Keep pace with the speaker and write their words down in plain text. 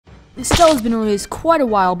Stella's been released quite a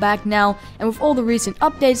while back now, and with all the recent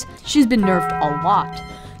updates, she's been nerfed a lot.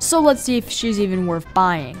 So let's see if she's even worth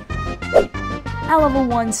buying. At level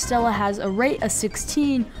 1, Stella has a rate of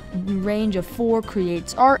 16, range of 4,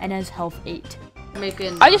 creates art, and has health 8.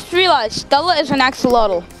 I just realized Stella is an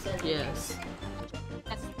axolotl. Yes.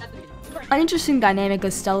 An interesting dynamic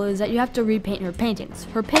of Stella is that you have to repaint her paintings.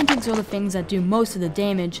 Her paintings are the things that do most of the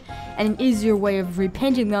damage, and an easier way of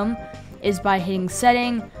repainting them is by hitting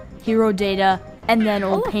setting, hero data, and then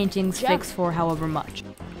old paintings fixed for however much.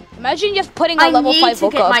 Imagine just putting a level 5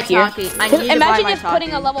 Voka up here. Imagine just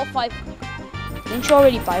putting a level 5. Didn't you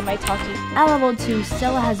already buy my Taki? At level 2,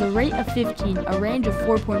 Stella has a rate of 15, a range of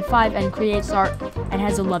 4.5, and creates art, and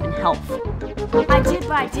has 11 health. I did,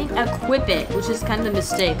 but I didn't equip it, which is kind of the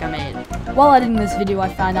mistake I made. While editing this video,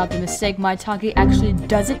 I found out the mistake. My Taki actually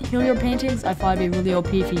doesn't heal your paintings. I thought it'd be really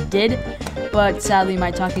OP if he did, but sadly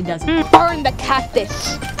my Taki doesn't. Burn the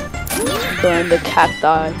cactus. Burn the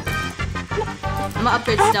cacti. I'm gonna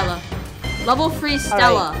upgrade Stella. Level 3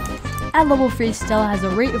 Stella. Right. At level 3, Stella has a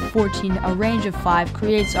rate of 14, a range of 5,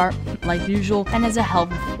 creates art like usual, and has a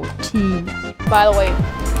health of 14. By the way,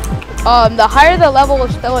 the higher the level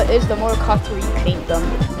of Stella is, the more cost to repaint them.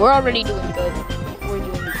 We're already doing good. We're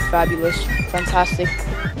doing fabulous, fantastic.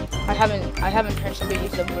 I haven't heard somebody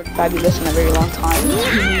use the word fabulous in a very long time.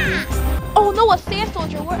 Oh no, a sand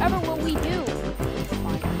soldier. Wherever will we do?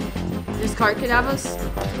 Does Cart Kid have us?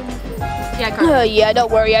 Yeah, Cart. Yeah,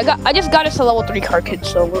 don't worry. I just got us a level 3 Cart Kid,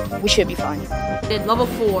 so we should be fine. Did level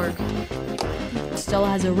 4. Stella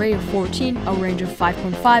has a rate of 14, a range of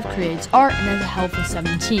 5.5, creates art, and has a health of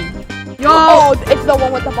 17. Yo! Oh, it's the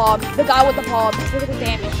one with the bomb. The guy with the bomb. Look at the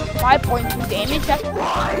damage. 5.2 damage. That's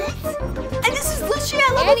what? And this is literally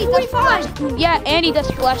at level 45. Yeah, and he does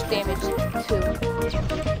splash damage too.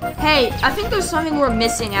 Hey, I think there's something we're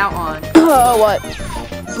missing out on. What?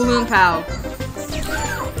 Balloon Pow.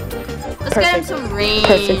 Let's get him some range.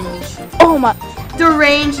 Perfect. Oh my. The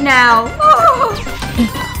range now.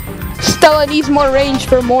 Stella needs more range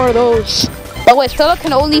for more of those. But wait, Stella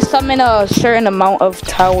can only summon a certain amount of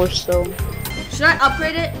towers, so. Should I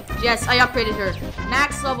upgrade it? Yes, I upgraded her.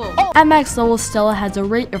 Max level. Oh. At max level, Stella has a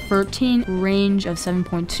rate of 13, range of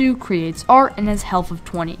 7.2, creates art, and has health of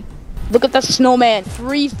 20. Look at the snowman.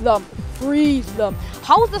 Freeze them. Freeze them.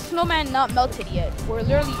 How is the snowman not melted yet? We're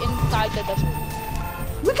literally inside the desert.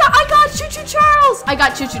 I got Choo Choo Charles! I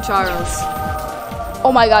got Choo Choo Charles.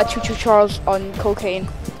 Oh my god, Choo Choo Charles on cocaine.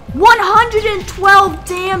 112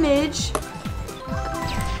 damage!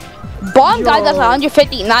 Bomb guy does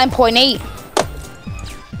 159.8.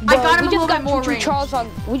 I got him a little bit more range.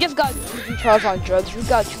 We just got Choo Choo Charles on drugs. We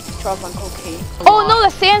got Choo Choo Charles on cocaine. Oh no,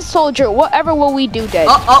 the sand soldier. Whatever will we do, Dad?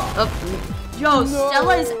 Yo, no.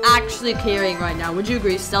 Stella is actually carrying right now. Would you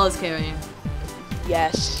agree? Stella's carrying.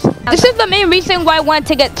 Yes. This is the main reason why I wanted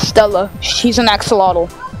to get Stella. She's an axolotl.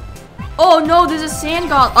 Oh no, there's a sand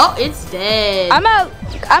god. Oh, it's dead. I'm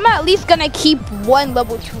at least gonna keep one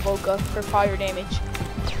level 2 Voka for fire damage.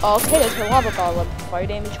 Okay, there's a lava golem. Fire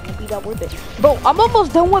damage won't be that worth it. Bro, I'm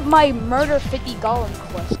almost done with my murder 50 golem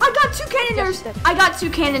quest. I got 2 cannoners. I got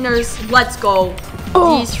 2 cannoners. Let's go.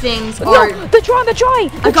 Oh. These things are. No, the dry.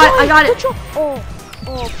 I got it. Oh,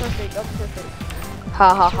 perfect. That's perfect.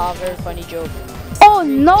 Ha ha ha. Very funny joke. Oh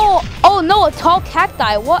no, a tall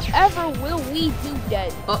cacti. Whatever will we do,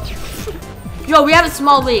 Dead? Yo, we have a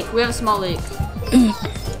small leak.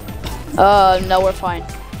 No, we're fine.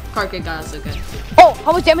 Cart Kid got us, okay. Oh,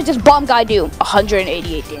 how much damage does bomb guy do?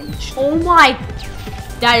 188 damage. Oh my,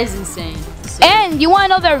 that is insane. And you wanna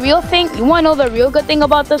know the real thing? You wanna know the real good thing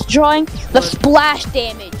about this drawing? The splash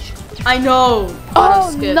damage. I know.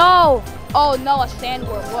 Oh no. Oh no, a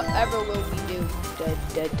sandworm. Whatever will we do?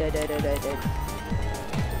 Dead.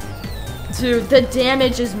 Dude, the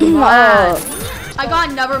damage is mad. I got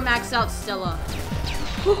another maxed out Stella.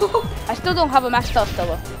 I still don't have a maxed out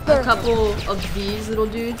Stella. A couple of these little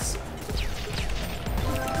dudes.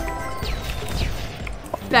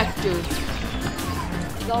 Back dude.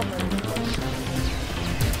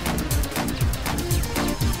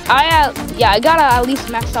 I gotta at least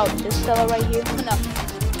max out this Stella right here.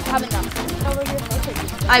 Enough. I have enough. Over here.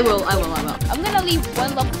 I will. I'm gonna leave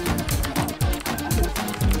one level.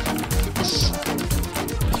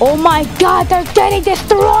 Oh my god, they're getting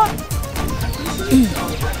destroyed!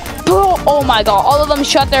 Bro, oh my god, all of them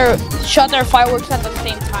shot their fireworks at the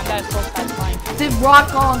same time. That is so satisfying. The rock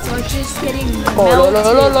golems are just getting melted.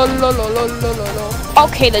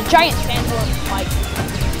 Okay, the giant sandworm might.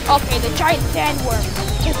 Okay, the giant sandworm.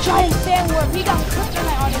 He got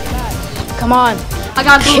kryptonite on his back. Come on. I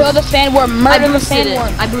got boost. Kill the sandworm. Murder the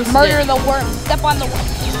sandworm. I boosted Murder the worm. Step on the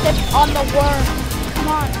worm. Come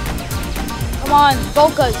on. Come on,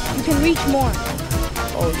 focus. You can reach more.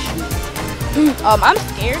 Oh shoot. I'm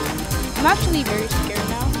scared. I'm actually very scared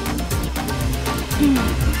now.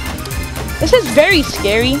 This is very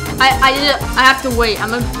scary. I have to wait.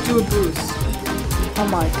 I'm gonna do a boost. Oh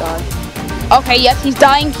my god. Okay, yes, he's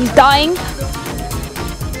dying. He's dying.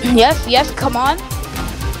 Yes, yes, come on.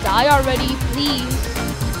 Die already, please.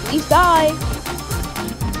 Please die.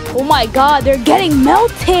 Oh my god, they're getting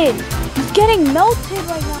melted. He's getting melted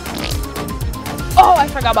right now. Oh, I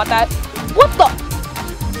forgot about that. What the?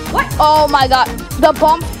 What? Oh my god. The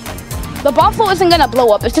bomb flow isn't gonna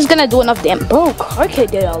blow up. It's just gonna do enough damage. Bro,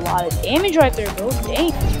 Karkid did a lot of damage right there, bro.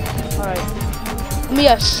 Dang. Alright. Let me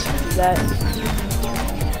just do that.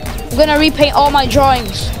 I'm gonna repaint all my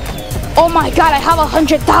drawings. Oh my god, I have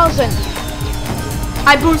 100,000.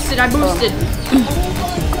 I boosted.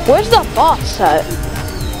 Where's the boss at?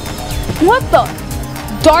 What the?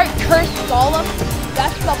 Dark Cursed Golem?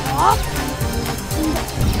 That's the boss?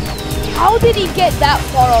 How did he get that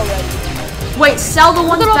far already? Wait, sell the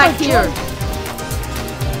ones back here.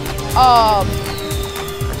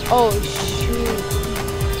 Oh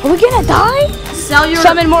shoot. Are we gonna die? Sell your...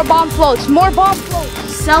 Summon more bomb floats. More bomb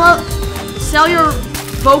floats. Sell your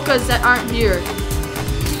Vokas that aren't here.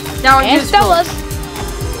 That are and useful. Stellas.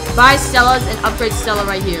 Buy Stellas and upgrade Stella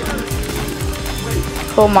right here.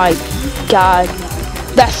 Oh my god.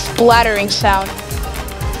 That splattering sound.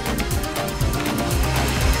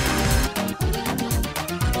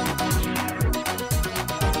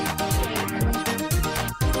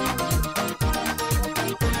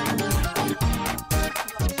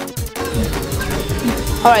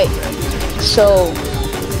 Alright, so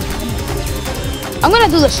I'm gonna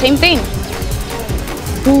do the same thing.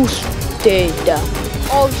 Boosted.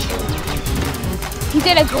 Oh shoot. He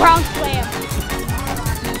did a ground slam.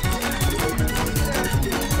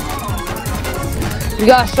 We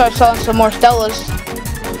gotta start selling some more Stellas.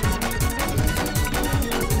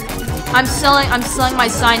 I'm selling my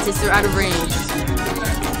scientists, they're out of range.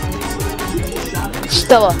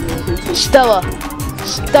 Stella.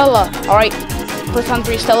 Alright. Put on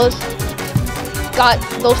 3 Stellas. Got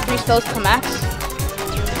those 3 Stellas to max.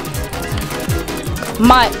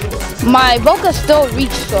 My Voka still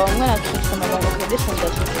reach, so I'm gonna keep some of them. Okay, this one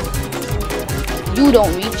doesn't. You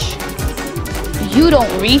don't reach. You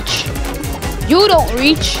don't reach. You don't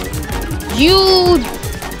reach. You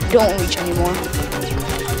don't reach anymore.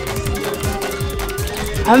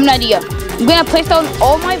 I have an idea. I'm gonna place down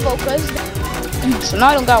all my Vokas. So now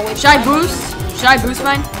I don't gotta wait. Should I boost? Should I boost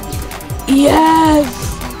mine? Yes!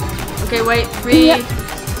 Okay, wait. 3. Yeah.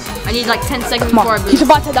 I need like 10 seconds before I boost. He's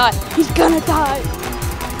about to die. He's gonna die.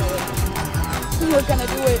 We're gonna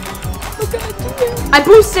do it. We're gonna do it. I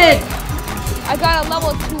boosted! I got a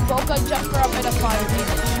level 2 Voka just for a bit of fire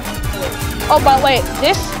damage. Oh, by the way,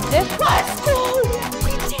 this. Let's go!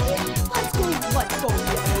 We did it! Let's go!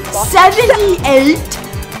 78!